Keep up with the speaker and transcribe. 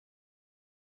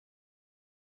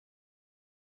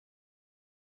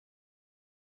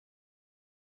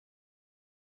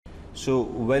So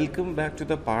welcome back to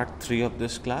the part 3 of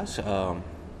this class.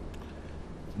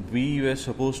 We were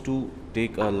supposed to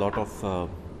take a lot of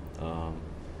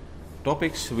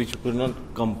topics which we could not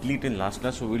complete in last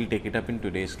class, so we will take it up in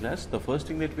today's class. The first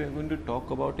thing that we are going to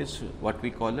talk about is what we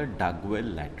call a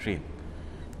dugwell latrine.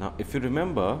 Now if you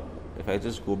remember, if I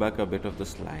just go back a bit of the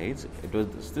slides, it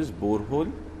was this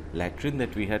borehole latrine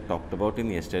that we had talked about in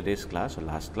yesterday's class or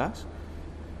last class.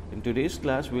 In today's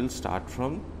class, we will start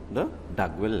from the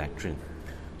dugwell latrine.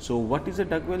 So what is a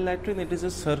dugwell latrine? It is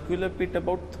a circular pit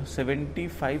about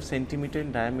 75 centimeter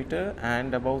in diameter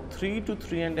and about 3 to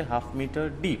 3.5 meter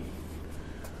deep,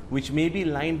 which may be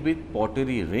lined with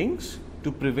pottery rings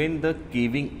to prevent the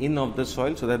caving in of the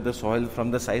soil, so that the soil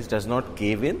from the sides does not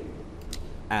cave in.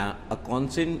 A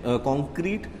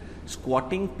concrete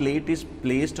squatting plate is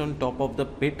placed on top of the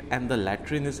pit, and the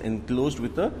latrine is enclosed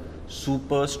with a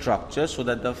superstructure so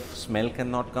that the smell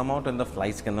cannot come out and the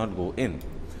flies cannot go in.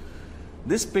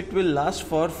 This pit will last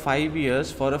for 5 years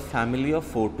for a family of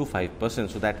 4 to 5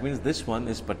 persons. So that means this one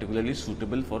is particularly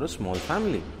suitable for a small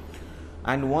family.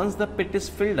 And once the pit is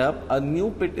filled up, a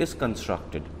new pit is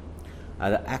constructed.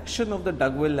 The action of the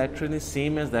dugwell latrine is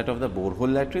same as that of the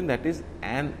borehole latrine, that is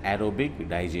anaerobic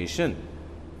digestion.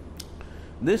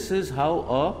 This is how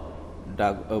a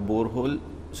dugwell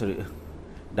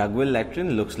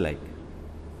latrine looks like.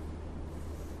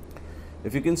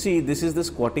 If you can see, this is the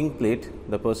squatting plate.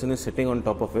 The person is sitting on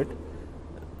top of it.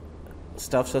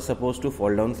 Stuffs are supposed to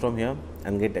fall down from here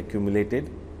and get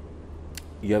accumulated.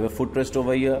 You have a footrest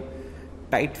over here,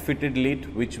 tight fitted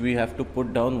lid which we have to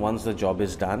put down once the job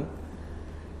is done.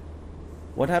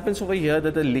 What happens over here,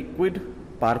 that the liquid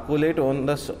percolate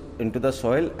into the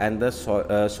soil, and the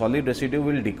solid residue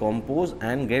will decompose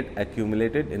and get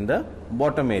accumulated in the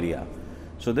bottom area.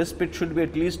 So this pit should be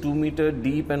at least 2 meter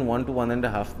deep and 1 to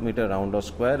 1.5 meter round or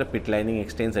square. A pit lining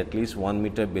extends at least 1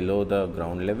 meter below the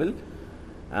ground level,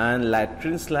 and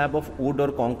latrine slab of wood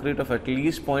or concrete of at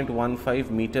least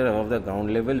 0.15 meter above the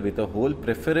ground level with a hole,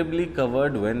 preferably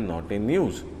covered when not in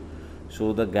use.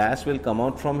 So the gas will come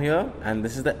out from here, and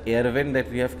this is the air vent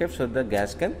that we have kept so that the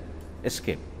gas can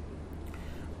escape.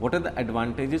 What are the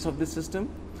advantages of this system?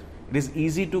 It is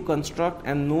easy to construct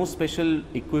and no special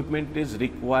equipment is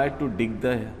required to dig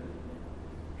the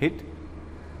pit.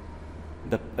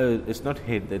 It's not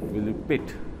hit, that will be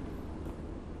pit.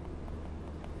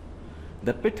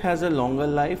 The pit has a longer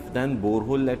life than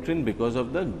borehole latrine because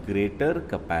of the greater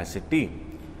capacity.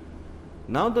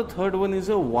 Now the third one is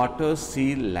a water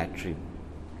seal latrine.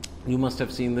 You must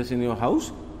have seen this in your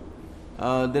house.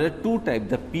 There are two types,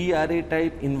 the PRA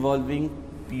type involving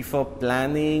P for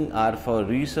planning, R for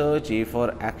research, A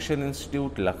for Action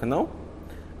Institute, Lucknow,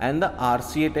 and the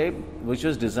RCA type, which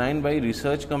was designed by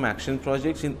Research cum Action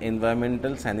Projects in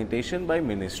Environmental Sanitation by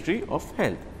Ministry of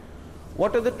Health.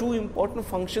 What are the two important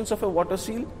functions of a water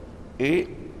seal? A,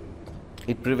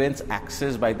 it prevents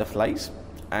access by the flies,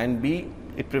 and B,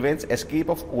 it prevents escape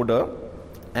of odor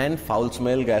and foul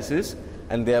smell gases,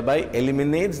 and thereby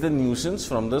eliminates the nuisance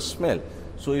from the smell.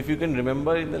 So if you can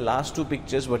remember in the last two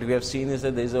pictures, what we have seen is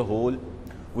that there is a hole,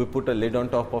 we put a lid on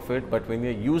top of it, but when we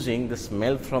are using, the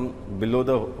smell from below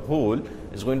the hole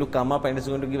is going to come up and is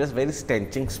going to give us very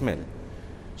stenching smell.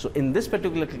 So in this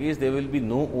particular case, there will be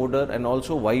no odor, and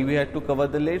also why we had to cover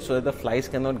the lid, so that the flies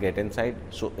cannot get inside.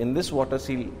 So in this water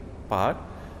seal part,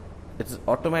 it's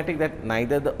automatic that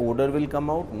neither the odor will come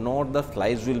out nor the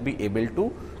flies will be able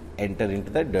to enter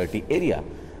into the dirty area.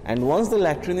 And once the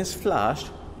latrine is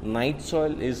flushed, night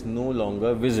soil is no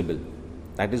longer visible.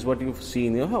 That is what you see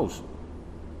in your house.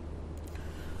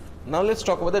 Now let's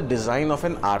talk about the design of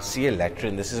an RCA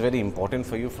latrine. This is very important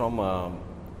for you from a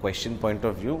question point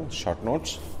of view, short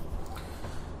notes.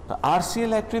 The RCA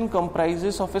latrine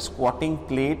comprises of a squatting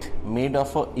plate made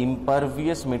of an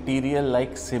impervious material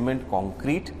like cement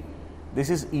concrete. This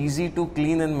is easy to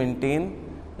clean and maintain.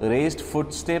 Raised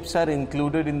footsteps are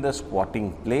included in the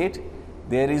squatting plate.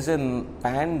 There is a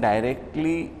pan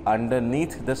directly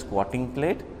underneath the squatting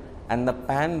plate, and the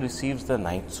pan receives the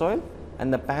night soil,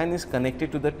 and the pan is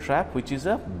connected to the trap, which is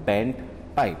a bent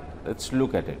pipe. Let's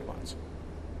look at it once.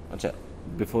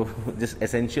 Before just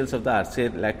essentials of the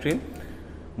RCA latrine,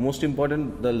 most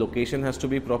important, the location has to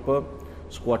be proper,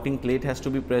 squatting plate has to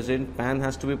be present, pan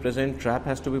has to be present, trap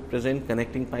has to be present,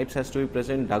 connecting pipes has to be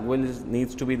present, dugwell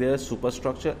needs to be there,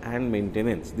 superstructure and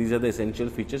maintenance. These are the essential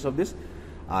features of this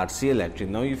RCA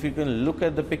latrine. Now if you can look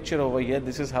at the picture over here,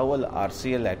 this is how a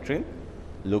RCA latrine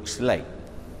looks like.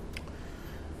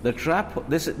 The trap,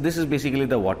 this is basically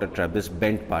the water trap, this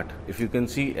bent part. If you can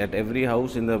see at every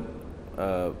house in the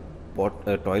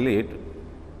toilet,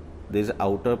 there is an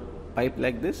outer pipe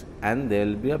like this, and there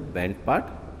will be a bent part,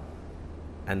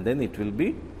 and then it will be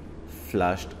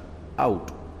flushed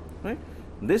out, right?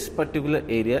 This particular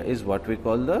area is what we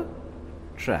call the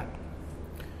trap.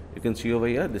 You can see over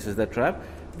here, this is the trap.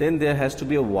 Then there has to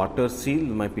be a water seal.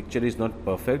 My picture is not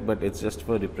perfect, but it's just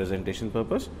for representation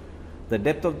purpose. The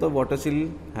depth of the water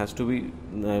seal has to be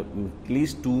at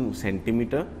least 2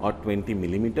 centimeter or 20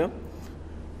 millimeter.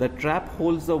 The trap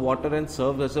holds the water and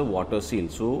serves as a water seal,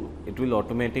 so it will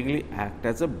automatically act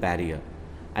as a barrier,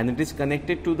 and it is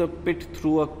connected to the pit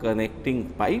through a connecting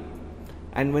pipe,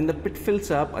 and when the pit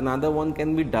fills up, another one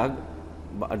can be dug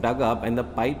up and the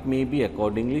pipe may be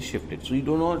accordingly shifted. So you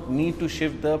do not need to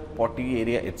shift the potty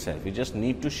area itself, you just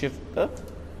need to shift the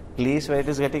place where it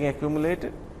is getting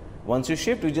accumulated. Once you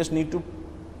shift, you just need to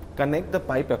connect the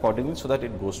pipe accordingly so that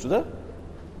it goes to the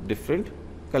different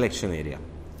collection area.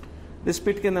 This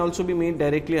pit can also be made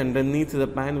directly underneath the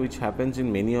pan, which happens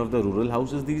in many of the rural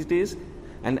houses these days,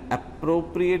 and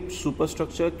appropriate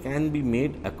superstructure can be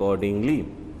made accordingly.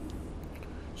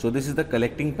 So this is the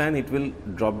collecting pan, it will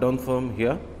drop down from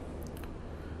here.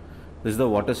 This is the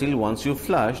water seal. Once you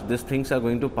flush, these things are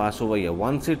going to pass over here.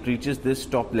 Once it reaches this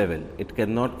top level, it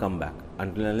cannot come back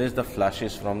until unless the flush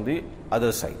is from the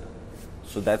other side.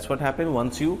 So that's what happens.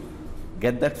 Once you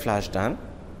get that flush done,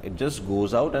 it just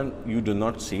goes out and you do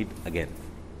not see it again.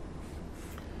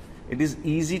 It is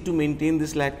easy to maintain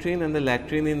this latrine, and the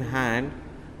latrine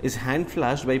is hand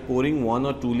flushed by pouring 1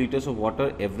 or 2 liters of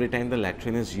water every time the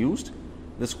latrine is used.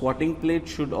 The squatting plate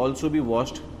should also be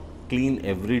washed clean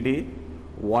every day.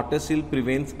 Water seal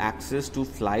prevents access to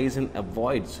flies and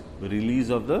avoids release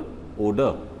of the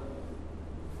odor.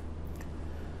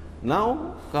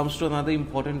 Now comes to another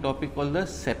important topic called the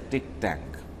septic tank.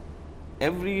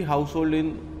 Every household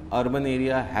in urban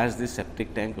area has this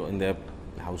septic tank in their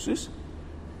houses.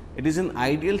 It is an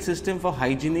ideal system for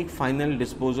hygienic final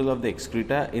disposal of the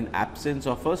excreta in absence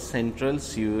of a central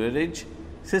sewerage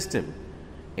system.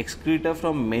 Excreta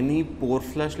from many pore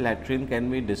flush latrine can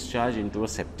be discharged into a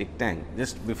septic tank.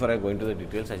 Just before I go into the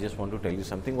details, I just want to tell you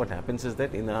something. What happens is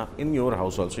that in your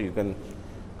house also you can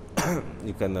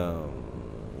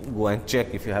go and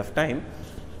check if you have time.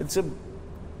 It's a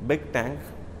big tank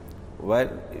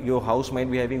where your house might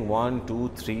be having 1,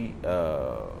 2, 3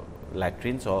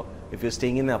 latrines, or if you're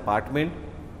staying in an apartment,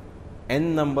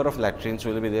 n number of latrines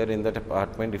will be there in that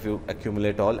apartment if you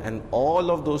accumulate all, and all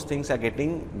of those things are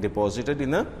getting deposited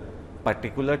in a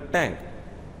particular tank.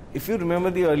 If you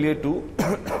remember the earlier two,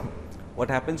 what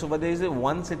happens over there is that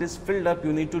once it is filled up,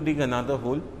 you need to dig another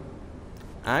hole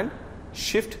and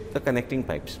shift the connecting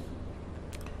pipes.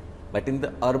 But in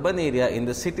the urban area, in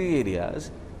the city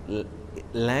areas,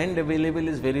 land available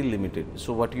is very limited.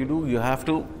 So what you do, you have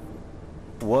to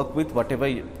work with whatever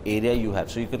area you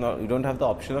have. So you don't have the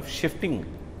option of shifting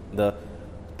the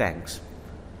tanks.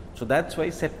 So that's why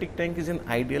septic tank is an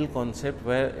ideal concept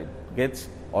where it gets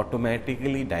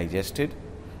automatically digested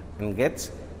and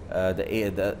gets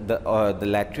the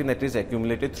latrine that is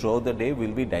accumulated throughout the day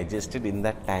will be digested in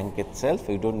that tank itself.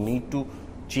 You don't need to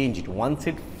change it. Once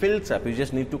it fills up, you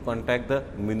just need to contact the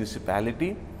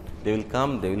municipality. They will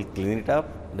come, they will clean it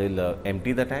up, they will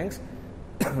empty the tanks.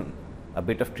 A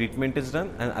bit of treatment is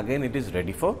done, and again it is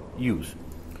ready for use.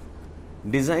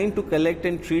 Designed to collect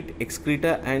and treat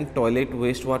excreta and toilet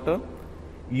wastewater,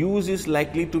 use is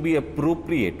likely to be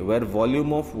appropriate where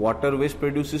volume of water waste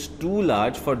produces too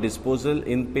large for disposal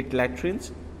in pit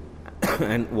latrines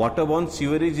and waterborne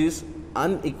sewerage is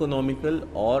uneconomical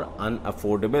or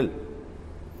unaffordable.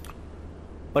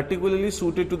 Particularly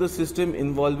suited to the system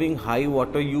involving high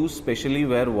water use, especially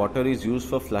where water is used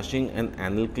for flushing and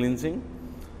anal cleansing.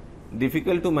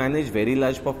 Difficult to manage very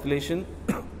large population.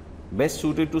 Best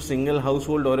suited to single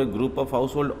household or a group of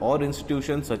household or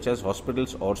institutions such as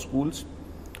hospitals or schools.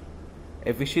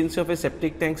 Efficiency of a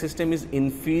septic tank system is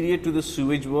inferior to the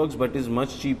sewage works but is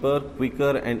much cheaper,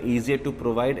 quicker and easier to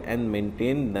provide and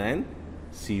maintain than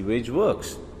sewage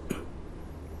works.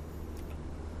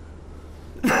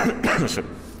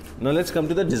 Now let's come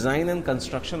to the design and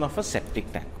construction of a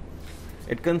septic tank.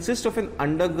 It consists of an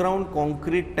underground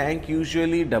concrete tank,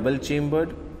 usually double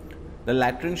chambered. The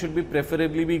latrine should be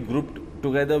preferably be grouped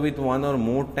together with one or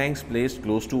more tanks placed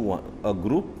close to a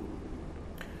group.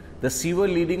 The sewer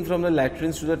leading from the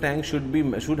latrines to the tank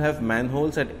should have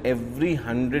manholes at every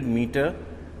 100 meter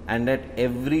and at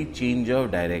every change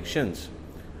of directions.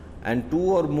 And 2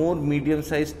 or more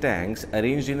medium-sized tanks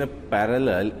arranged in a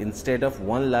parallel instead of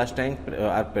one large tank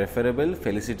are preferable,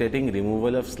 facilitating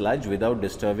removal of sludge without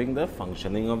disturbing the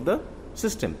functioning of the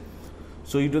system.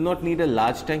 So you do not need a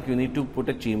large tank, you need to put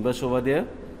a chambers over there.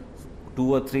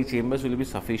 2 or 3 chambers will be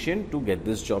sufficient to get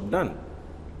this job done.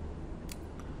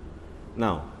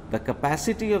 Now, The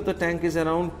capacity of the tank is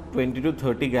around 20 to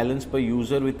 30 gallons per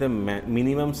user with a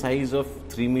minimum size of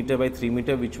 3 meter by 3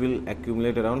 meter, which will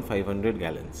accumulate around 500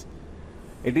 gallons.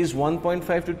 It is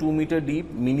 1.5 to 2 meter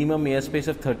deep. Minimum airspace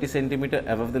of 30 centimeter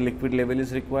above the liquid level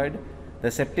is required.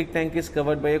 The septic tank is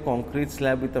covered by a concrete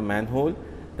slab with a manhole.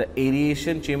 The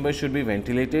aeration chamber should be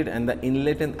ventilated and the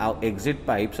inlet and exit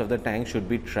pipes of the tank should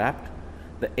be trapped.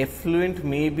 The effluent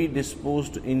may be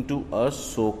disposed into a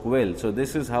soak well. So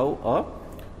this is how a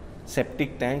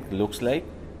septic tank looks like.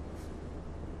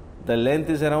 The length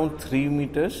is around 3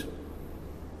 meters.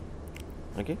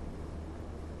 Okay.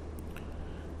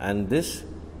 And this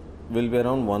will be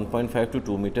around 1.5 to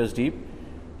 2 meters deep.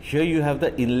 Here you have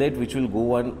the inlet which will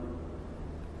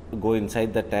go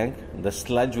inside the tank. The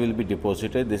sludge will be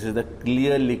deposited. This is the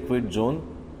clear liquid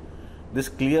zone. This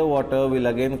clear water will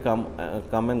again come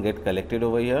and get collected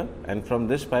over here, and from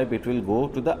this pipe it will go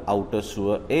to the outer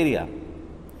sewer area.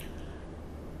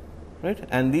 Right?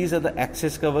 And these are the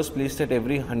access covers placed at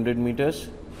every 100 meters.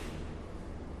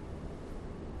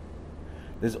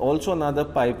 There is also another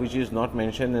pipe which is not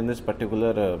mentioned in this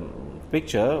particular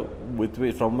picture,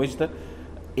 from which the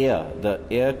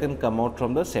air can come out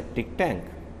from the septic tank.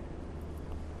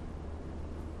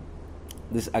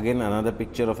 This again another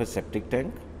picture of a septic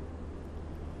tank.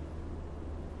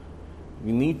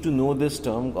 We need to know this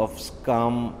term of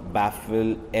scum,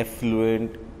 baffle,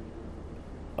 effluent,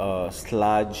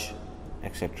 sludge,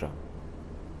 etc.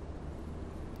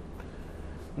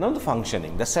 Now the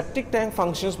functioning. The septic tank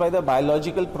functions by the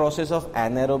biological process of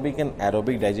anaerobic and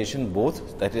aerobic digestion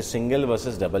both, that is single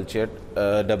versus double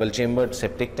chambered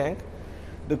septic tank.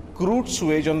 The crude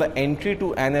sewage on the entry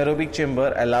to anaerobic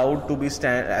chamber allowed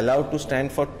to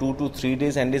stand for 2 to 3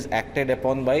 days and is acted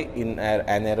upon by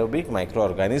anaerobic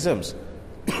microorganisms.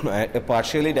 A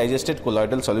partially digested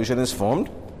colloidal solution is formed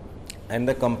and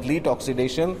the complete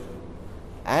oxidation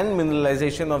and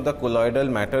mineralization of the colloidal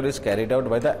matter is carried out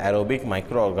by the aerobic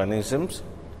microorganisms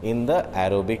in the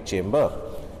aerobic chamber.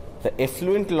 The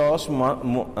effluent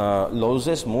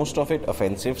loses most of its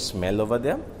offensive smell over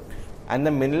there, and the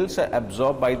minerals are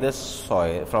absorbed by the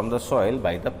soil, from the soil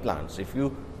by the plants. If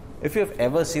you have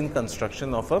ever seen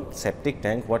construction of a septic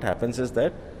tank, what happens is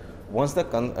that once the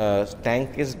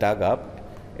tank is dug up,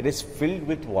 it is filled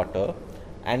with water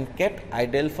and kept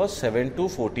idle for 7 to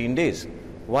 14 days.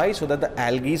 Why? So that the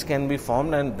algae can be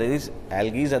formed, and these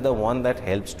algae are the one that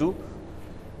helps to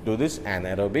do this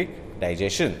anaerobic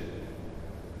digestion.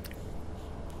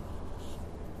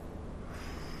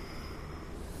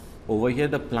 Over here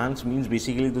the plants means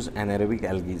basically those anaerobic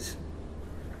algae.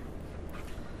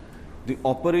 The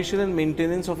operation and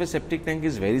maintenance of a septic tank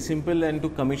is very simple, and to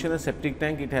commission a septic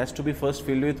tank it has to be first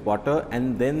filled with water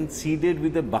and then seeded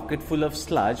with a bucket full of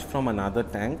sludge from another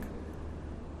tank.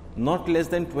 Not less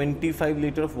than 25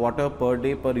 liters of water per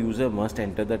day per user must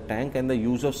enter the tank, and the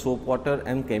use of soap water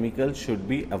and chemicals should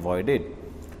be avoided.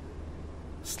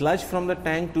 Sludge from the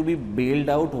tank to be bailed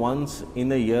out once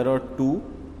in a year or two,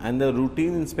 and the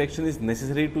routine inspection is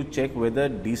necessary to check whether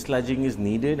desludging is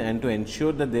needed and to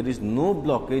ensure that there is no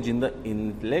blockage in the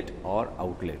inlet or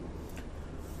outlet.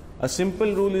 A simple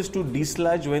rule is to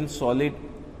desludge when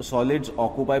solids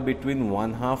occupy between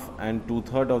 1/2 and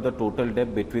 2/3 of the total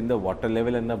depth between the water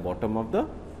level and the bottom of the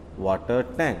water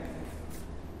tank.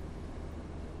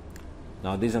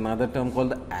 Now there is another term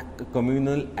called the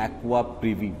communal aqua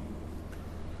privi.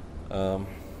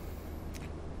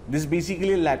 This is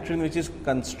basically a latrine which is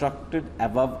constructed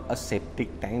above a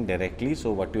septic tank directly.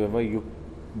 So whatever you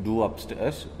do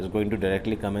upstairs is going to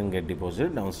directly come and get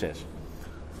deposited downstairs.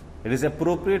 It is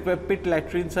appropriate where pit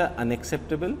latrines are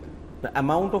unacceptable. The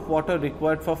amount of water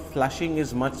required for flushing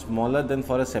is much smaller than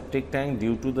for a septic tank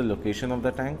due to the location of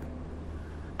the tank,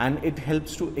 and it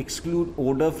helps to exclude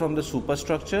odor from the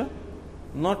superstructure.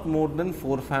 Not more than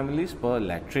 4 families per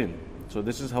latrine. So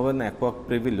this is how an aqua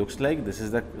privi looks like. This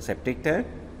is the septic tank.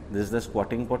 This is the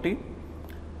squatting potty.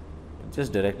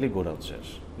 Just directly go downstairs.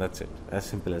 That's it. As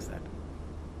simple as that.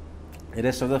 The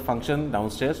rest of the function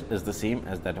downstairs is the same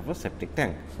as that of a septic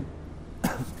tank.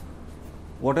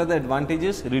 What are the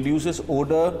advantages? Reduces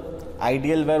odor,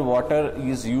 ideal where water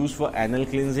is used for anal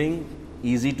cleansing,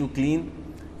 easy to clean,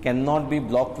 cannot be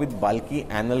blocked with bulky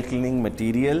anal cleaning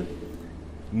material,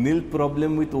 nil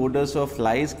problem with odors or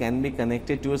flies, can be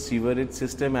connected to a sewerage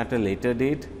system at a later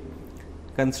date.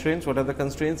 Constraints, what are the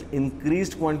constraints?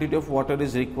 Increased quantity of water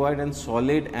is required and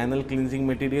solid anal cleansing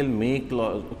material may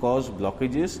cause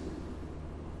blockages.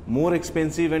 More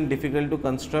expensive and difficult to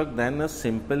construct than a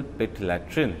simple pit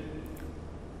latrine.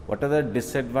 What are the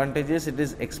disadvantages? It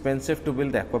is expensive to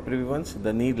build aquaprivy ones.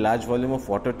 They need large volume of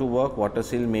water to work. Water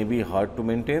seal may be hard to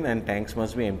maintain, and tanks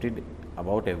must be emptied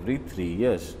about every 3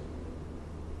 years.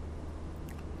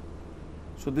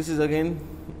 So this is again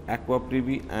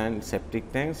aquaprivy and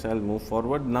septic tanks. I'll move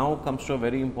forward. Now comes to a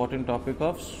very important topic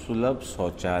of Sulabh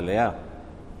Shauchalaya.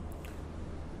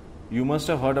 You must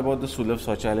have heard about the Sulabh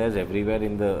Shauchalayas everywhere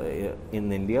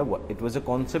in India. It was a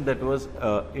concept that was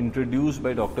introduced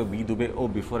by Dr. B. Dubey. Oh,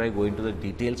 before I go into the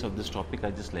details of this topic,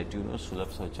 I just let you know Sulabh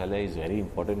Shauchalaya is very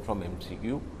important from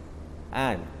MCQ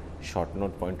and short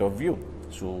note point of view.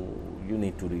 So you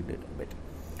need to read it a bit.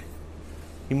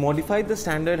 He modified the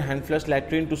standard hand flush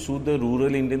latrine to suit the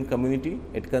rural Indian community.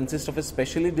 It consists of a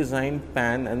specially designed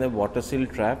pan and a water seal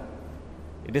trap.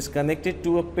 It is connected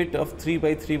to a pit of 3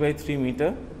 by 3 by 3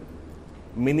 meter.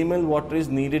 Minimal water is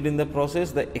needed in the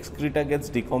process. The excreta gets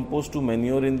decomposed to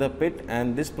manure in the pit,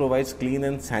 and this provides clean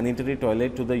and sanitary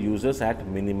toilet to the users at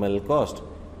minimal cost.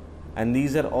 And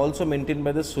these are also maintained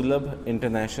by the Sulabh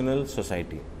International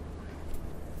Society.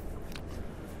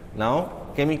 Now,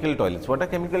 chemical toilets. What are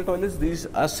chemical toilets? These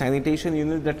are sanitation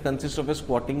units that consist of a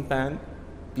squatting pan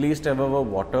placed above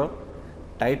water,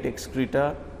 tight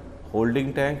excreta,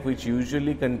 holding tank which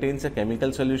usually contains a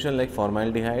chemical solution like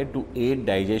formaldehyde to aid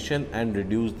digestion and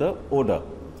reduce the odor.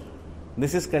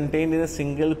 This is contained in a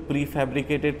single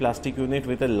prefabricated plastic unit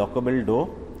with a lockable door,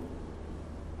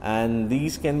 and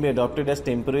these can be adopted as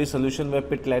temporary solution where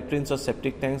pit latrines or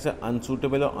septic tanks are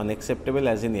unsuitable or unacceptable,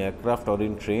 as in aircraft or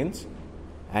in trains,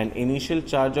 and initial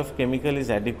charge of chemical is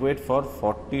adequate for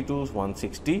 40 to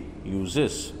 160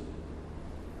 uses.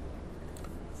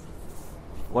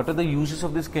 What are the uses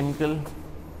of this chemical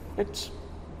pits?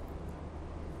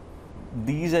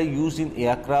 These are used in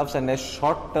aircrafts and as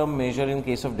short-term measure in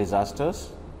case of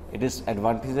disasters. It is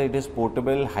advantage that it is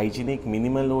portable, hygienic,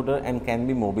 minimal odor, and can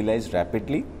be mobilized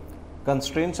rapidly.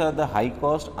 Constraints are the high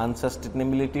cost,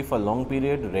 unsustainability for long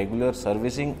period, regular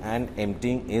servicing and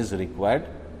emptying is required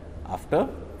after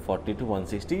 40 to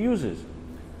 160 uses.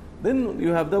 Then you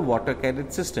have the water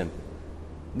carriage system.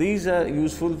 These are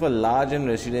useful for large and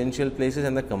residential places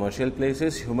and the commercial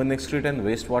places. Human excreta and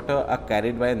wastewater are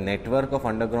carried by a network of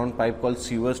underground pipe called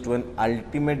sewage to an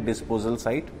ultimate disposal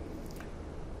site.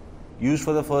 Used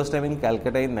for the first time in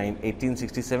Calcutta in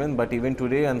 1867, but even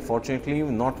today, unfortunately,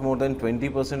 not more than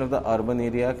 20% of the urban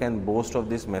area can boast of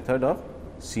this method of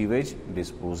sewage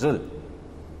disposal.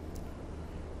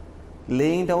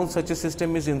 Laying down such a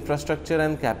system is infrastructure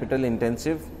and capital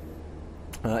intensive.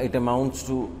 It amounts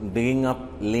to digging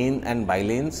up lane and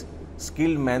bylanes.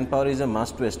 Skilled manpower is a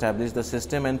must to establish the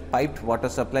system, and piped water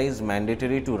supply is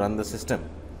mandatory to run the system.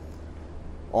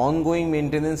 Ongoing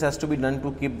maintenance has to be done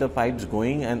to keep the pipes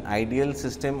going, an ideal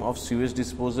system of sewage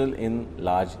disposal in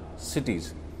large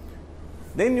cities.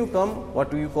 Then you come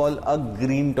what we call a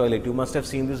green toilet. You must have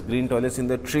seen these green toilets in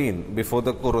the train before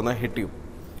the corona hit you.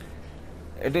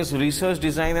 It is Research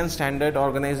Design and Standard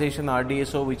Organization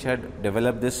RDSO which had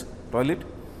developed this toilet.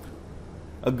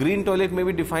 A green toilet may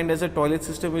be defined as a toilet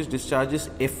system which discharges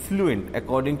effluent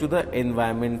according to the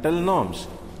environmental norms,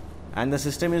 and the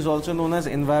system is also known as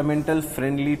Environmental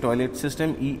Friendly Toilet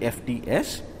System,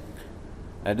 EFTS.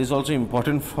 That is also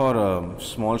important for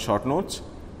small short notes.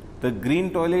 The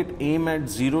green toilet aim at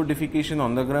zero defecation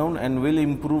on the ground and will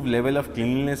improve level of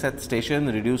cleanliness at station,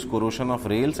 reduce corrosion of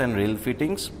rails and rail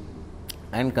fittings,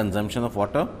 and consumption of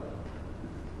water.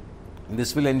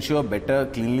 This will ensure better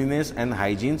cleanliness and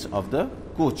hygiene of the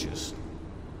coaches.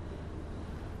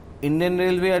 Indian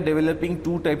Railway are developing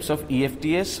two types of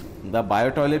EFTS, the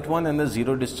bio-toilet one and the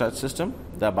zero discharge system.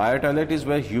 The bio-toilet is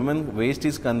where human waste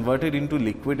is converted into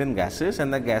liquid and gases,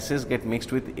 and the gases get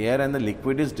mixed with air and the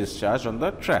liquid is discharged on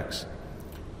the tracks.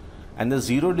 And the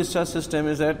zero discharge system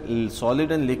is that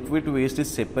solid and liquid waste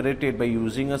is separated by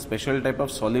using a special type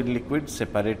of solid liquid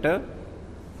separator,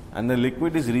 and the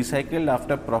liquid is recycled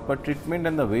after proper treatment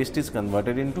and the waste is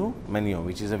converted into manure,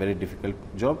 which is a very difficult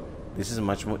job. This is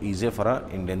much more easier for our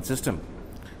Indian system.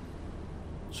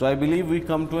 So I believe we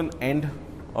come to an end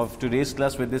of today's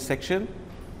class with this section.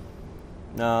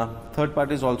 Third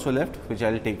part is also left, which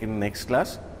I will take in next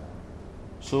class.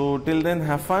 So till then,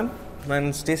 have fun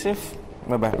and stay safe.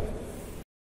 Bye bye.